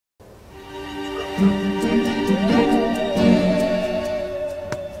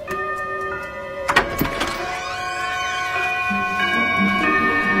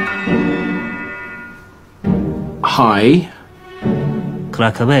Hi. Can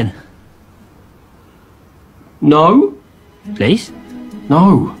I come in? No? Please?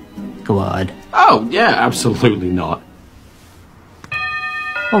 No. Go on. Oh, yeah, absolutely not.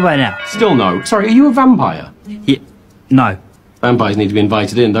 What about now? Still no. Sorry, are you a vampire? Yeah. No. Vampires need to be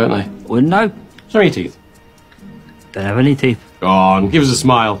invited in, don't they? Well, no. Show me your teeth. Don't have any teeth. Go on, give us a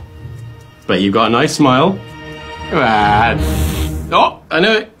smile. Bet you've got a nice smile. Come on. Oh, I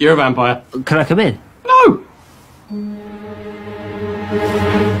knew it. You're a vampire. Can I come in? No.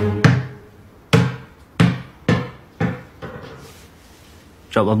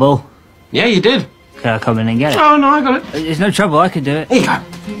 Drop my ball. Yeah, you did. Can I come in and get it? Oh, no, I got it. There's no trouble, I can do it. Here you go.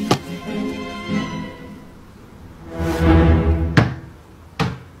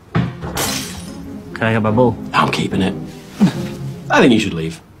 Can I get my ball? I'm keeping it. I think you should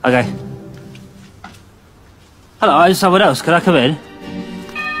leave. Okay. Hello, I'm someone else. Can I come in?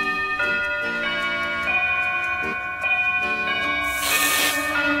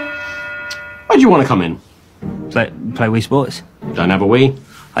 Why do you want to come in? Play Wii Sports? Don't have a Wii?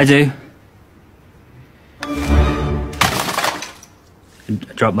 I do.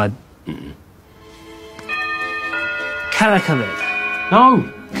 Drop my... Can I come in?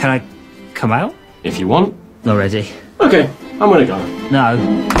 No. Can I come out? If you want. Not ready. Okay, I'm gonna go. No.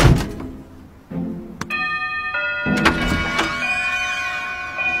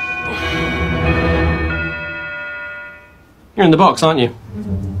 You're in the box, aren't you?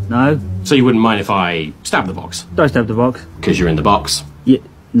 No. So you wouldn't mind if I stab the box? Don't stab the box. Because you're in the box. Yeah.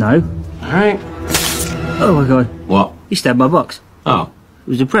 No. Alright. Oh my god. What? You stabbed my box. Oh. It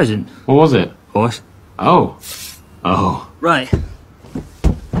was a present. What was it? Horse. Oh. Oh. Right.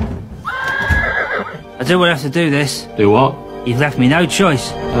 I don't want to have to do this. Do what? You've left me no choice.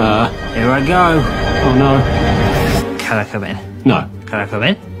 Here I go. Oh no. Can I come in? No. Can I come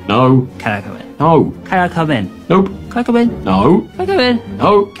in? No. Can I come in? No. Can I come in? Nope. Can I come in? No. Can I come in?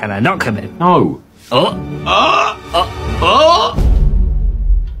 No. Can I not come in? No. Oh!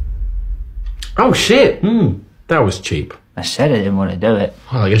 Oh shit. That was cheap. I said I didn't want to do it.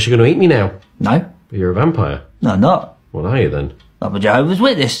 Well, I guess you're gonna eat me now. No? But you're a vampire. No, I'm not. What are you then? I'm a Jehovah's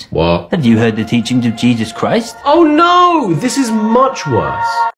Witness. What? Have you heard the teachings of Jesus Christ? Oh no! This is much worse.